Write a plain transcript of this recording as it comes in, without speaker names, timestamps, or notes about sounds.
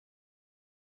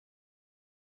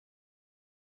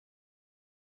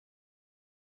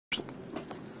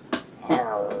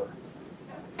Pixar.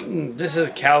 This is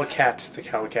Kal Kat, the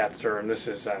Kal Katzer, and this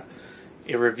is a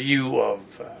review of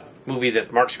a movie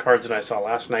that Marx Cards and I saw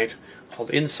last night called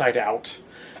Inside Out.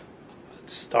 It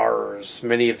stars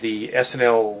many of the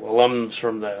SNL alums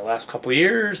from the last couple of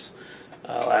years,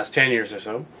 last 10 years or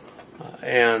so,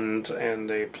 and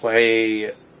they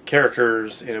play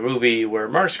characters in a movie where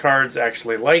Marx Cards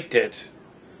actually liked it.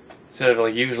 Instead of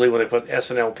like usually when they put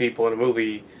SNL people in a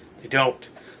movie, they don't.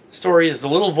 The story is the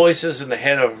little voices in the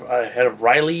head of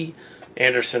Riley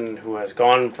Anderson, who has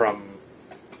gone from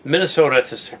Minnesota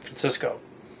to San Francisco,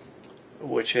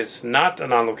 which is not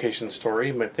an on-location story.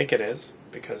 You might think it is,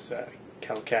 because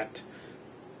Kal Kat,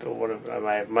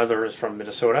 my mother is from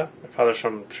Minnesota, my father's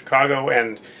from Chicago,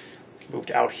 and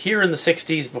moved out here in the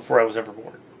 60s before I was ever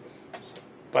born.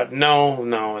 But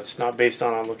no, it's not based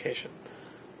on location.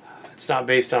 It's not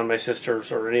based on my sisters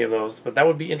or any of those, but that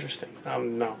would be interesting.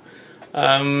 No.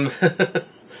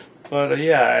 But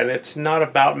yeah, and it's not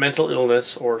about mental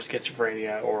illness or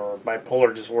schizophrenia or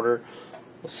bipolar disorder.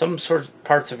 Some sort of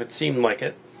parts of it seem like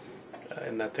it,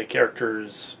 in that the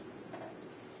characters,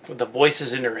 the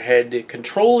voices in her head,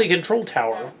 control the control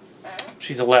tower.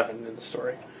 She's 11 in the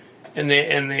story, and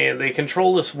they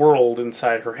control this world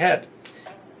inside her head.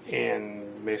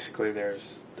 And basically,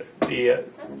 there's the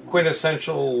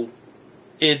quintessential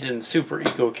id and super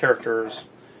ego characters.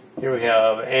 Here we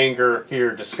have anger,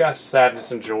 fear, disgust, sadness,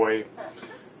 and joy.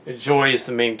 Joy is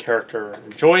the main character.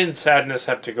 Joy and sadness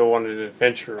have to go on an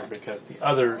adventure because the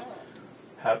others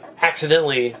have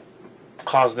accidentally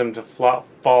caused them to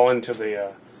fall into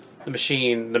the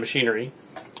machinery.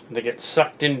 And they get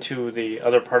sucked into the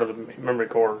other part of the memory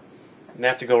core, and they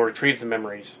have to go retrieve the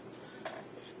memories.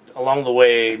 Along the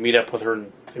way, meet up with her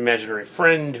imaginary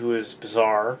friend, who is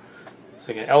bizarre. It's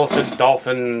like an elephant,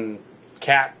 dolphin,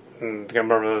 cat, and I think I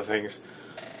remember other things.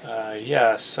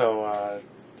 So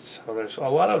there's a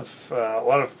lot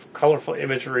of colorful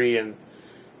imagery and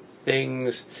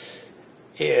things.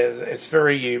 It's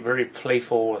very, very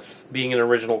playful with being an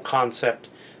original concept.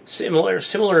 Similar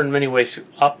in many ways to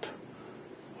Up,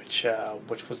 which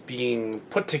was being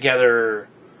put together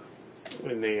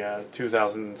in the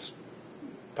 2000s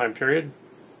time period,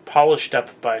 polished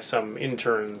up by some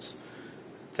interns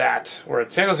that were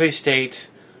at San Jose State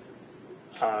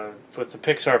with the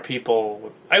Pixar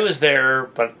people. I was there,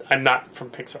 but I'm not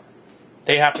from Pixar.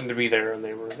 They happened to be there, and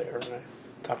they were there, and I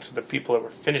talked to the people that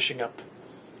were finishing up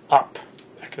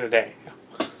back in the day.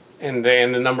 And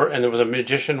there was a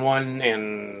magician one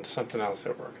and something else they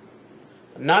were working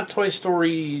on. Not Toy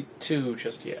Story 2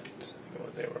 just yet.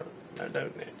 They were.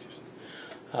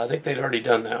 I think they'd already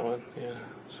done that one. Yeah.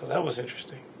 So that was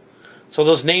interesting. So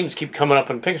those names keep coming up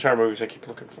in Pixar movies I keep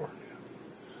looking for.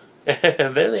 Yeah.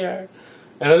 There they are.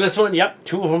 And on this one, yep,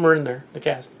 2 of them are in there, the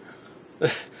cast.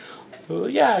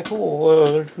 Yeah,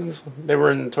 cool. They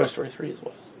were in Toy Story 3 as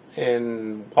well.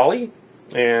 And WALL-E.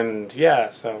 And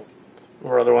yeah, so there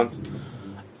were other ones.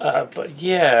 But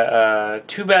yeah,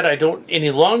 too bad I don't any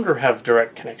longer have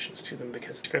direct connections to them,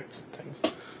 because scripts and things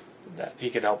that he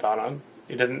could help out on.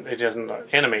 It doesn't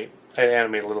animate. I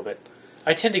animate a little bit.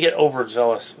 I tend to get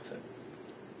overzealous with it.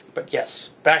 But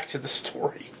yes, back to the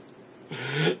story.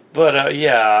 But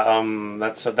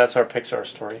that's our Pixar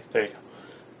story. There you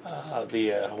go.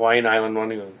 The Hawaiian Island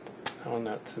one,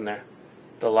 that's in there.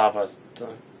 The lava.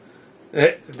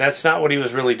 That's not what he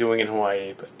was really doing in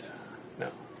Hawaii, but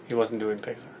no, he wasn't doing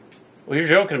Pixar. Well, you're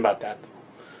joking about that, though.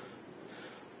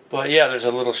 But yeah, there's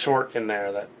a little short in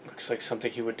there that looks like something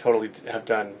he would totally have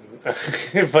done,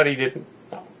 but he didn't.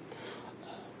 No.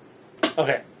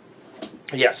 Okay.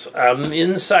 Yes.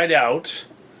 Inside Out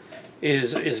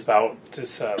is about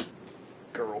this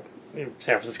girl in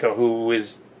San Francisco who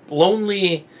is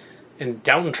lonely and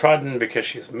downtrodden because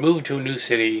she's moved to a new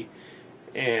city,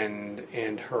 and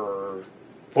her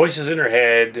voices in her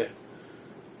head.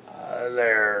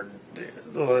 I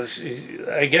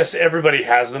guess everybody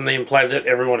has them. They imply that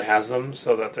everyone has them,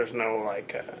 so that there's no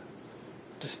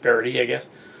disparity, I guess.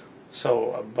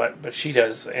 So, but she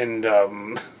does, and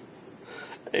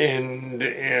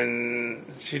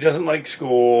she doesn't like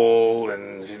school,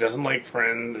 and she doesn't like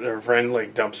her friend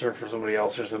like dumps her for somebody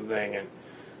else or something, and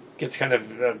gets kind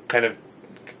of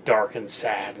dark and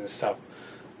sad and stuff.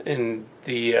 And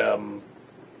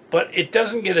but it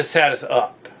doesn't get as sad as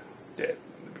Up did in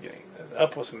the beginning.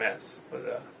 Up was a mess,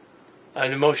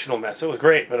 an emotional mess. It was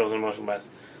great, but it was an emotional mess.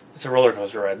 It's a roller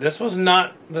coaster ride. This was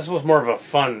not. This was more of a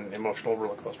fun emotional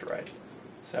roller coaster ride.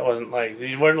 So that wasn't like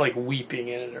you weren't like weeping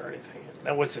in it or anything.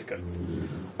 That was just good.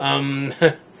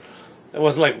 It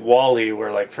wasn't like WALL-E,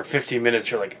 where like for 50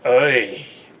 minutes you're like, "Oy,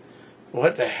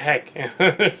 what the heck?"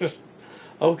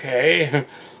 Okay.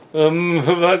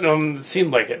 But it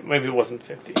seemed like it. Maybe it wasn't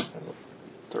 50.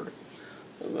 30.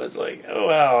 It was like, oh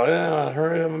wow, yeah,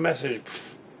 hurry up a message.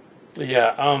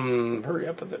 Yeah, hurry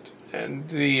up with it.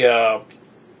 And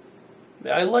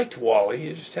I liked Wall-E.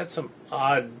 It just had some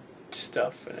odd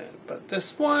stuff in it. But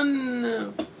this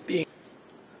one, being,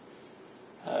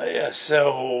 yeah.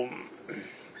 So,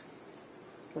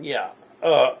 yeah.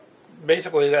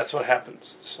 Basically, that's what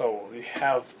happens. So you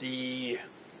have the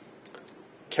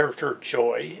character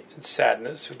Joy and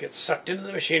Sadness who get sucked into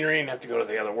the machinery and have to go to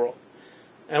the other world.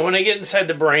 And when they get inside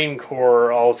the brain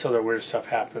core, all this other weird stuff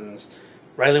happens.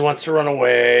 Riley wants to run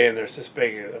away, and there's this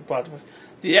big plot.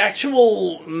 The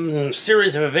actual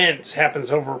series of events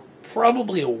happens over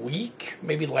probably a week,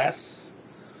 maybe less.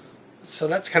 So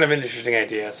that's kind of an interesting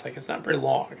idea. It's like it's not very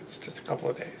long; it's just a couple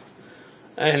of days,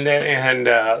 and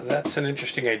that's an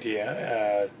interesting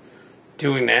idea.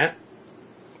 Doing that,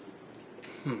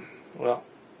 well,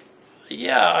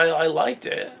 yeah, I liked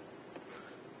it.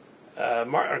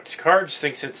 Marx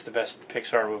thinks it's the best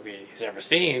Pixar movie he's ever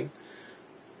seen.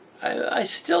 I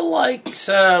still liked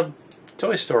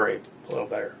Toy Story a little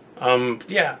better.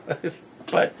 Yeah,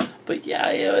 but yeah,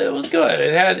 it was good.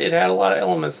 It had a lot of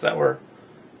elements that were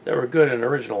good and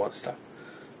original and stuff.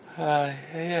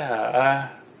 Yeah.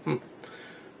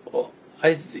 Well,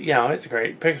 it's a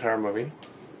great Pixar movie,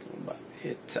 but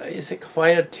it is a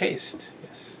quiet taste.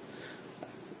 Yes.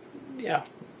 Yeah.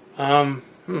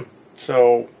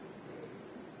 So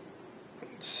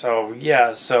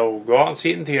yeah. So go out and see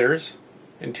it in theaters,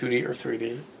 in 2D or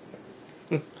 3D.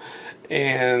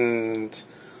 And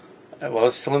well,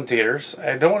 it's still in theaters.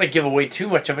 I don't want to give away too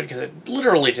much of it because it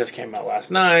literally just came out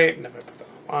last night. And if I put that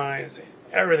online,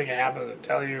 everything that happens, and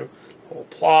tell you the whole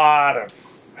plot of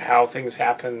how things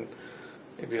happen.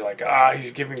 It'd be like,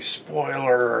 he's giving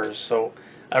spoilers. So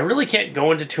I really can't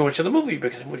go into too much of the movie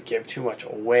because it would give too much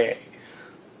away.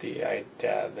 The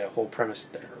whole premise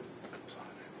there goes on.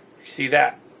 You see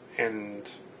that,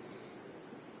 and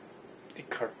the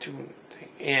cartoon thing,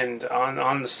 and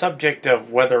on the subject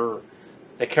of whether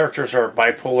the characters are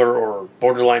bipolar or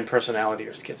borderline personality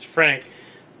or schizophrenic,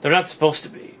 they're not supposed to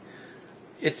be.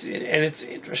 It's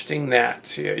interesting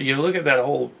that you look at that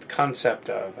whole concept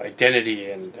of identity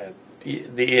and the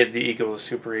id, the ego, the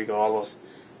superego, all those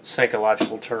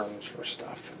psychological terms for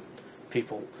stuff. And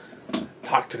people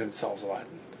talk to themselves a lot,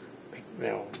 and,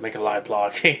 make a live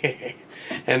blog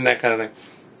and that kind of thing.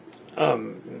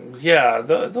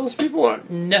 Those people aren't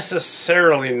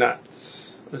necessarily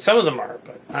nuts. Some of them are,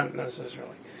 but not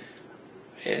necessarily.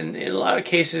 In a lot of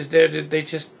cases, they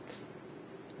just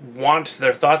want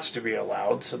their thoughts to be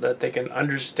allowed so that they can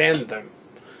understand them,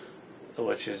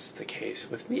 which is the case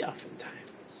with me oftentimes.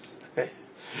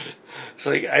 It's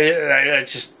like I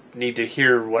just need to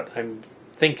hear what I'm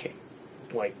thinking,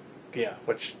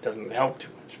 which doesn't help too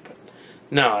much. But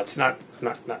no, it's not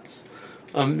nuts.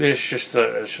 It's just,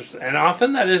 and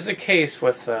often that is the case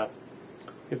with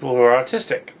people who are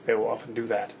autistic. They will often do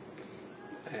that,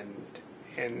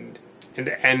 and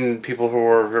people who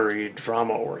are very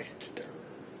drama oriented or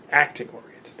acting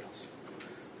oriented. Also,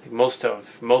 like most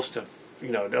of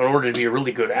in order to be a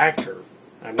really good actor,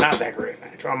 I'm not that great an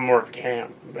actor. I'm more of a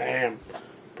ham.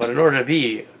 But in order to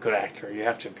be a good actor, you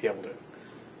have to be able to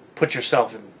put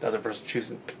yourself in the other person's shoes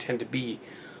and pretend to be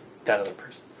that other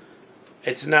person.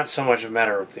 It's not so much a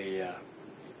matter of the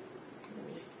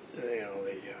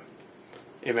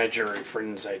imaginary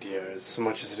friends idea as so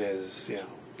much as it is,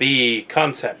 the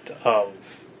concept of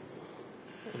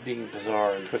being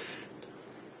bizarre and twisted.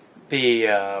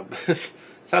 It's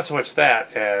not so much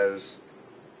that as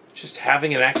just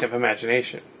having an active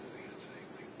imagination.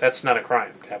 That's not a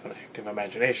crime to have an active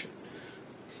imagination.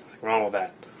 There's nothing wrong with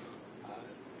that.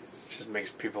 It just makes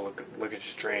people look at you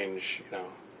strange,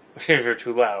 if you're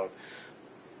too loud.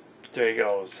 There you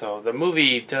go. So the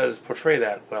movie does portray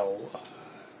that well.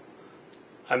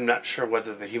 I'm not sure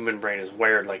whether the human brain is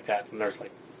wired like that, and there's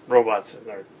like robots and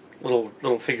there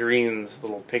little figurines,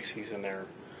 little pixies in there.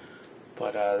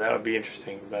 But that would be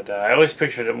interesting. But I always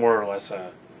pictured it more or less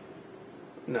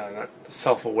not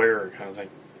self-aware kind of thing.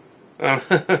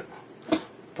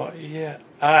 But yeah.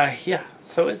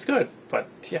 So it's good. But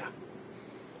yeah,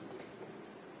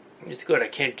 it's good. I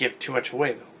can't give too much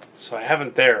away though. So I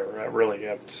haven't really.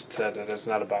 I've just said that it's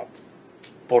not about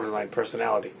borderline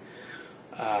personality.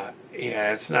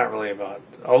 It's not really about.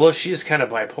 Although she is kind of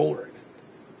bipolar in it,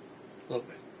 a little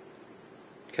bit.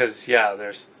 Because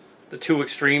there's the two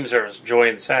extremes are joy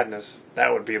and sadness.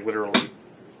 That would be literally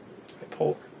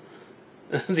bipolar.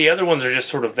 The other ones are just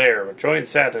sort of there, but joy and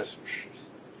sadness,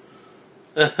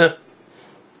 the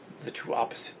two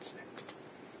opposites.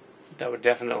 That would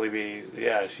definitely be,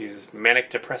 she's manic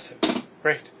depressive.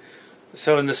 great.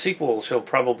 So in the sequel, she'll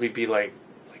probably be like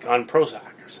on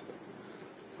Prozac or something.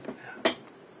 Yeah.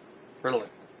 Ritalin.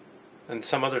 And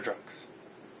some other drugs.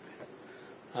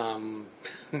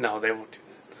 No, they won't do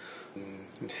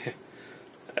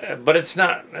that. But it's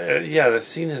not. Yeah, the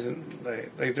scene isn't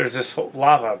like there's this whole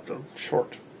lava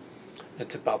short.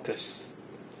 It's about this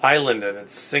island and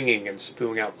it's singing and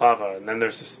spewing out lava, and then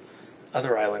there's this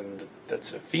other island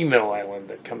that's a female island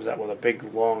that comes out with a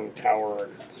big long tower,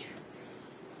 and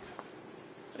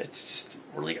it's just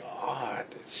really odd.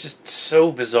 It's just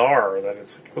so bizarre that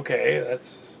it's like, okay,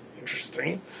 that's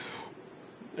interesting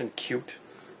and cute,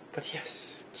 but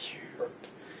yes, cute.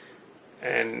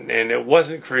 And it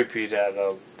wasn't creepy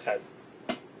that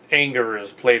Anger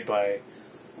is played by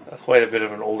quite a bit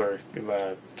of an older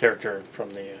character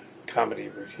from the comedy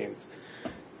routines,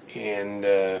 and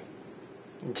the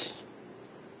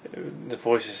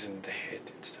voices in the head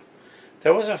and stuff.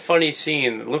 There was a funny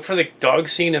scene. Look for the dog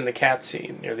scene and the cat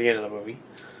scene near the end of the movie,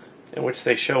 in which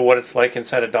they show what it's like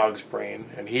inside a dog's brain,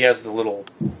 and he has the little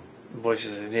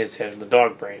voices in his head and the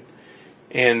dog brain,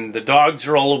 and the dogs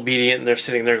are all obedient, and they're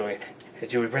sitting there going, hey,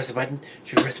 "Should we press the button?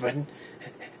 Should we press the button?"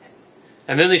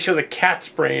 And then they show the cat's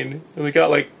brain, and we got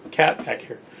like cat back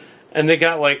here, and they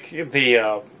got like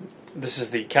the this is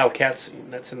the Kal Kat scene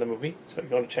that's in the movie, so if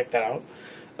you want to check that out,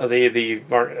 the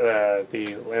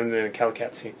Lemon and Kal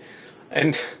Kat scene,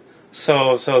 and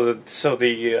so the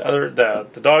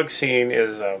dog scene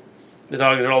is the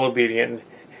dogs are all obedient,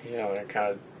 and, they're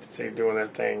kind of doing their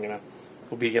thing,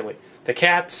 obediently. The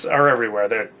cats are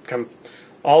everywhere.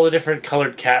 All the different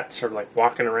colored cats are like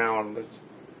walking around. It's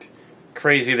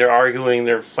crazy. They're arguing.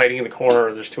 They're fighting in the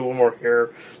corner. There's two more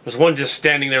here. There's one just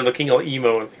standing there looking all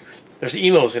emo. There's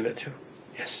emos in it too.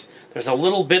 Yes. There's a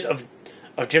little bit of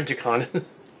Jimticon.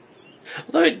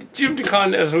 Although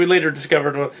Jimticon, as we later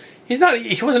discovered, he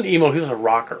wasn't emo. He was a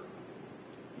rocker.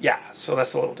 Yeah. So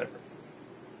that's a little different.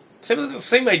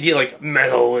 Same idea. Like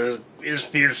metal is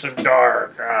fierce and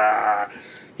dark.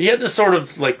 He had this sort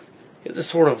of like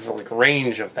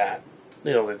range of that.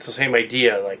 It's the same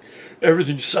idea. Like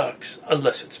everything sucks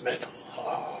unless it's metal.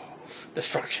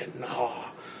 Destruction.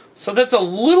 So that's a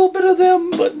little bit of them,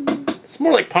 but it's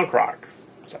more like punk rock.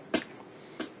 So,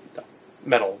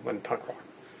 metal and punk rock.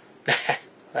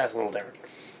 That's a little different.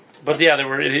 But yeah, there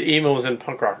were emos and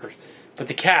punk rockers. But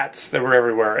the cats, they were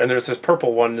everywhere. And there's this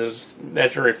purple one, this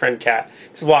imaginary friend cat,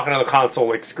 just walking on the console,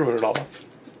 like screwing it off.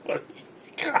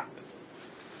 God.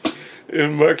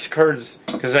 In Marx cards,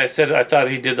 because I thought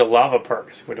he did the lava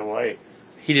part. I went away.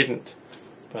 He didn't.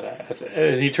 But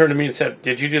and he turned to me and said,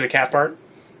 "Did you do the cat part?"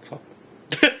 So,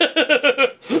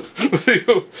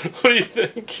 what do you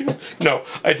think? No,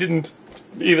 I didn't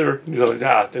either. He's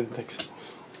like, didn't think so.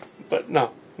 But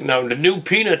no, the new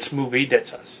Peanuts movie,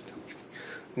 that's us.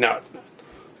 No, it's not.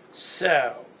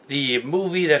 So, the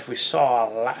movie that we saw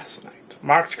last night,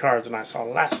 Marx Cards and I saw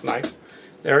last night,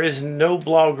 there is no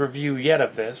blog review yet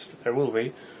of this, but there will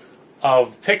be,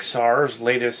 of Pixar's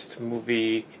latest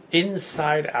movie,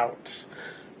 Inside Out.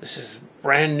 This is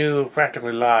brand new,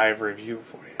 practically live review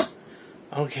for you.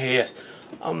 Okay, yes.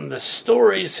 The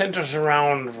story centers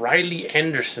around Riley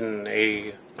Anderson,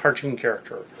 a cartoon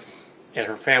character, and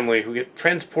her family who get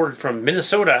transported from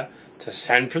Minnesota to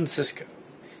San Francisco.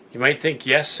 You might think,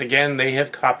 yes, again, they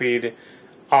have copied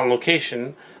On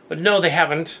Location, but no, they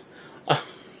haven't.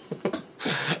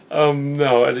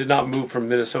 No, I did not move from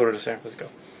Minnesota to San Francisco.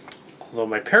 Although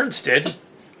my parents did.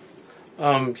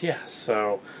 Yeah,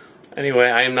 so anyway,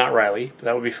 I am not Riley, but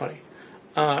that would be funny.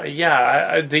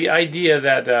 The idea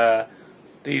that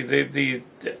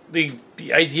the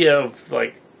idea of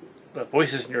like the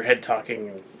voices in your head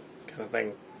talking kind of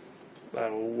thing,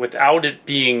 without it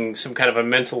being some kind of a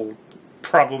mental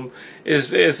problem,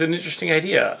 is an interesting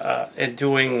idea. And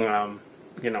doing,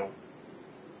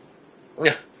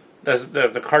 yeah.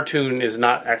 The cartoon is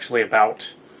not actually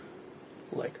about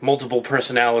like multiple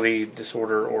personality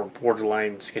disorder or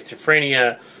borderline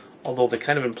schizophrenia, although they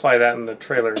kind of imply that in the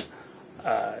trailer,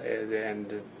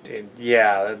 and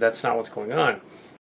yeah, that's not what's going on.